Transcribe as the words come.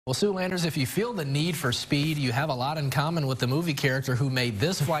Well, Siouxlanders, if you feel the need for speed, you have a lot in common with the movie character who made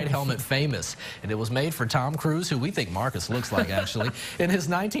this flight helmet famous. And it was made for Tom Cruise, who we think Marcus looks like, actually, in his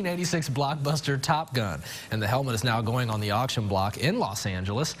 1986 blockbuster Top Gun. And the helmet is now going on the auction block in Los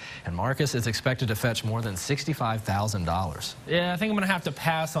Angeles. And Marcus is expected to fetch more than $65,000. Yeah, I think I'm going to have to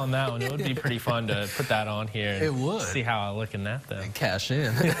pass on that one. It would be pretty fun to put that on here. It would. See how I look in that, though. And cash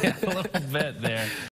in. Yeah, a little bit there.